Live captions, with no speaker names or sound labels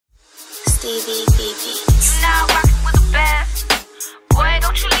You now rockin' with the best. Boy,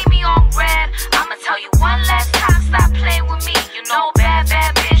 don't you leave me on red. I'ma tell you one last time, stop playing with me. You know bad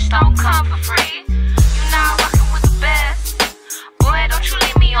bitch don't come for free. You now rockin' with the best. Boy, don't you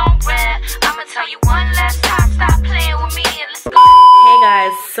leave me on red. I'ma tell you one last time, stop playing with me and let's go. Hey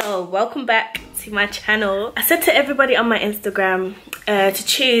guys, so welcome back to my channel. I said to everybody on my Instagram to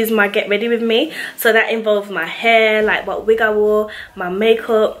choose my get ready with me. So that involved my hair, like what wig I wore, my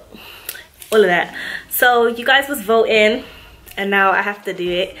makeup, all of that. So you guys was voting and now I have to do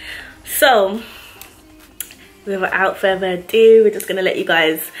it. So without further ado, we're just gonna let you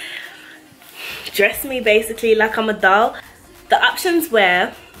guys dress me basically like I'm a doll. The options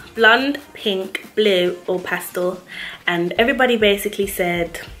were blonde, pink, blue or pastel, and everybody basically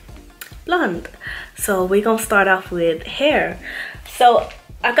said blonde. So we're gonna start off with hair. So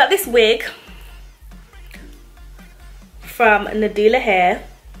I got this wig from Nadula hair.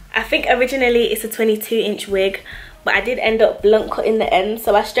 I think originally it's a 22-inch wig, but I did end up blunt cutting the end,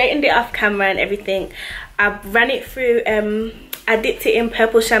 so I straightened it off camera and everything. I ran it through, I dipped it in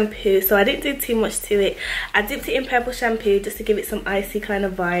purple shampoo, so I didn't do too much to it. I dipped it in purple shampoo just to give it some icy kind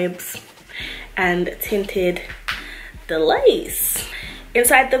of vibes, and tinted the lace.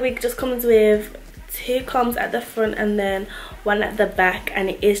 Inside the wig just comes with 2 combs at the front and then 1 at the back, and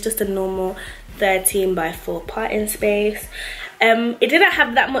it is just a normal 13x4 parting space. It didn't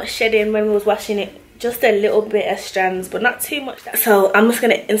have that much shedding when we was washing it, just a little bit of strands, but not too much. So I'm just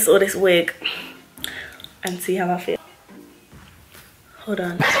gonna install this wig and see how I feel. Hold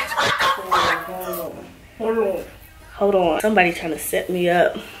on. Hold on. Somebody trying to set me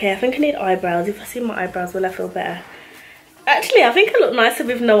up. Okay, I think I need eyebrows. If I see my eyebrows, will I feel better? Actually, I think I look nicer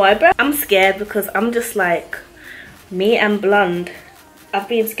with no eyebrows. I'm scared because I'm just like, me and blonde. I've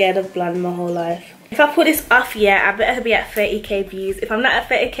been scared of blonde my whole life. If I pull this off, yeah, I better be at 30k views. If I'm not at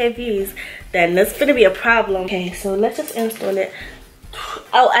 30k views, then there's gonna be a problem. Okay, so let's just install it.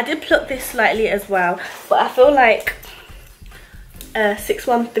 Oh, I did pluck this slightly as well, but I feel like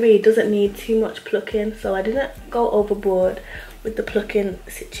 613 doesn't need too much plucking, so I didn't go overboard with the plucking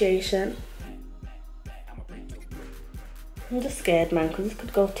situation. I'm just scared, man, because this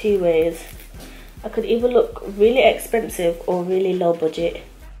could go 2 ways. I could either look really expensive or really low budget.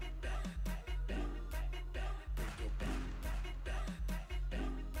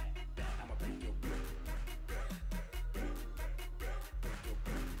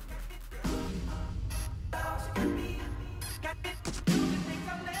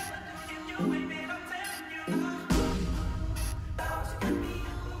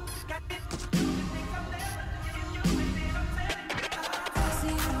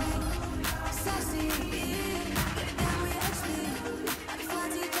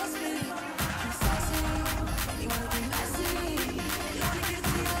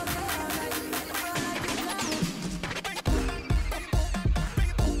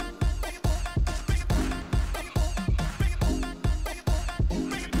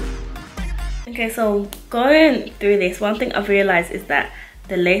 Okay, so going through this, one thing I've realized is that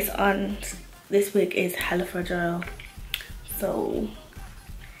the lace on this wig is hella fragile. So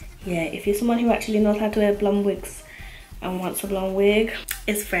yeah, if you're someone who actually knows how to wear blonde wigs and wants a blonde wig,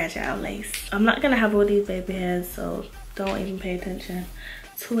 it's fragile lace. I'm not gonna have all these baby hairs, so don't even pay attention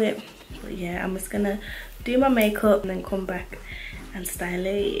to it. But yeah, I'm just gonna do my makeup and then come back and style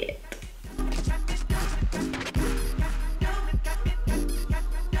it.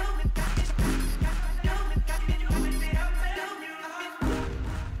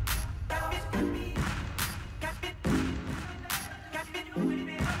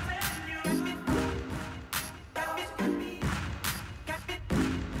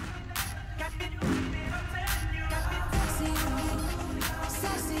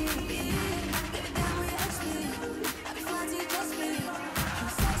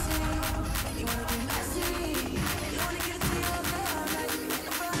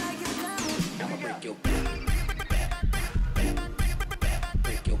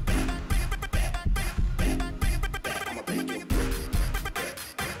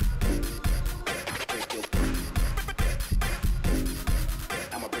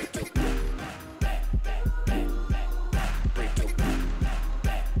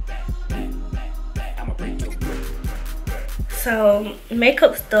 So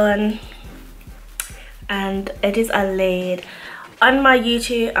makeup's done and edits are laid. On my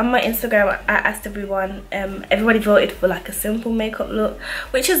YouTube, on my Instagram, I asked everyone, everybody voted for like a simple makeup look,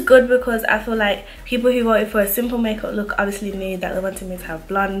 which is good because I feel like people who voted for a simple makeup look obviously knew that they wanted me to have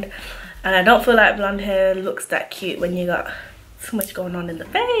blonde, and I don't feel like blonde hair looks that cute when you got too much going on in the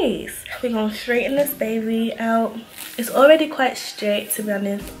face. We're gonna straighten this baby out. It's already quite straight, to be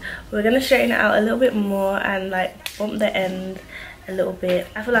honest. We're gonna straighten it out a little bit more and like bump the end a little bit.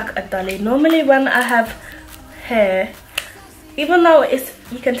 I feel like a dolly. Normally when I have hair, even though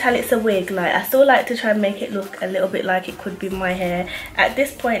you can tell it's a wig, like I still like to try and make it look a little bit like it could be my hair. At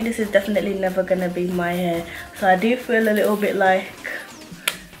this point, this is definitely never gonna be my hair, so I do feel a little bit like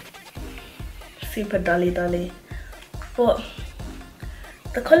super dolly, but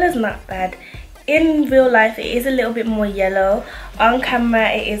the color's not bad. In real life it is a little bit more yellow. On camera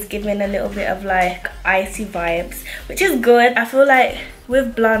it is giving a little bit of like icy vibes, which is good. I feel like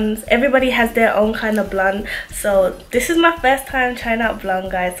with blondes, everybody has their own kind of blonde, so this is my first time trying out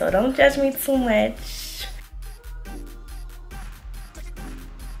blonde, guys, so don't judge me too much.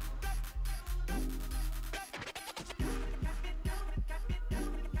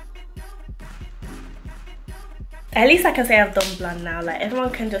 At least I can say I've done blonde now. Like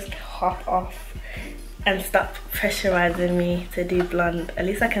everyone can just hop off and stop pressurizing me to do blonde. At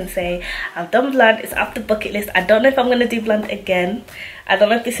least I can say I've done blonde. It's off the bucket list. I don't know if I'm gonna do blonde again. I don't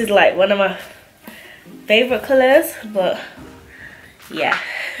know if this is like one of my favorite colors, but yeah.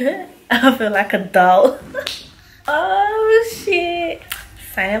 I feel like a doll. Oh shit.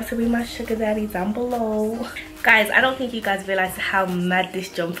 Sign up to be my sugar daddy down below. Guys, I don't think you guys realize how mad this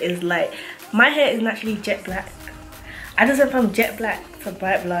jump is. Like my hair is naturally jet black. I just went from jet black to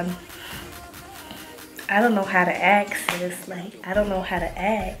bright blonde. I don't know how to act, sis. Like, I don't know how to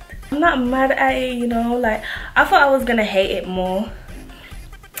act. I'm not mad at it, you know. Like, I thought I was gonna hate it more.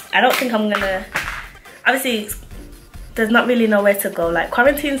 I don't think I'm gonna... Obviously, there's not really nowhere to go. Like,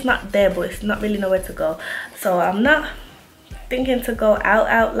 quarantine's not there, but it's not really nowhere to go. So, I'm not thinking to go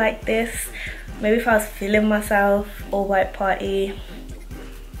out like this. Maybe if I was feeling myself, all white party.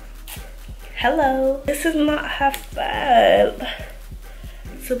 Hello. This is not half bad.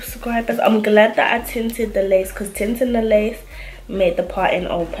 Subscribers, I'm glad that I tinted the lace, because tinting the lace made the parting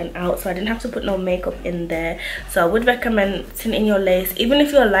open out, so I didn't have to put no makeup in there. So I would recommend tinting your lace, even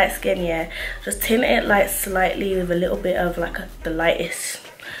if you're light skin. Yeah, just tint it like slightly with a little bit of like the lightest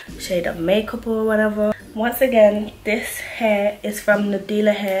shade of makeup or whatever. Once again, this hair is from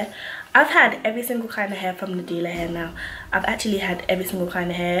Nadula hair. I've had every single kind of hair from Nadula hair now. I've actually had every single kind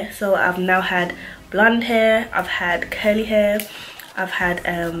of hair. So I've now had blonde hair, I've had curly hair, I've had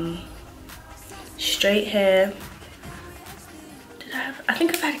straight hair. I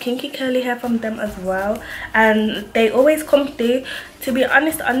think I've had kinky curly hair from them as well, and they always come through. To be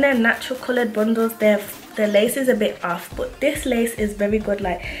honest, on their natural colored bundles, their lace is a bit off, but this lace is very good.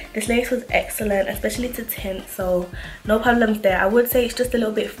 Like this lace was excellent, especially to tint, so no problems there. I would say it's just a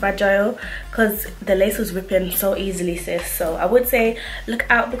little bit fragile because the lace was ripping so easily, sis. So I would say look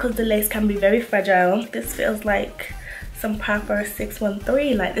out, because the lace can be very fragile. This feels like some proper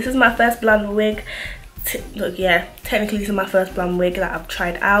 613. Like this is my first blonde wig. Look, yeah, technically this is my first blonde wig that I've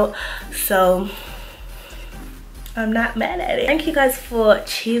tried out, so I'm not mad at it. Thank you guys for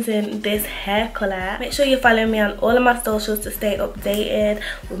choosing this hair color. Make sure you follow me on all of my socials to stay updated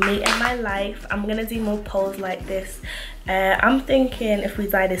with me and my life. I'm gonna do more polls like this. I'm thinking if we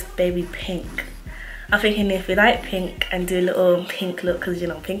dye this baby pink. I'm thinking if we like pink and do a little pink look, because you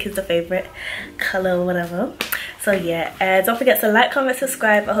know pink is the favorite color or whatever. So yeah, don't forget to like, comment,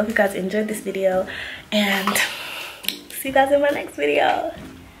 subscribe. I hope you guys enjoyed this video, and see you guys in my next video.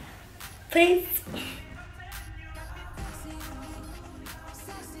 Peace.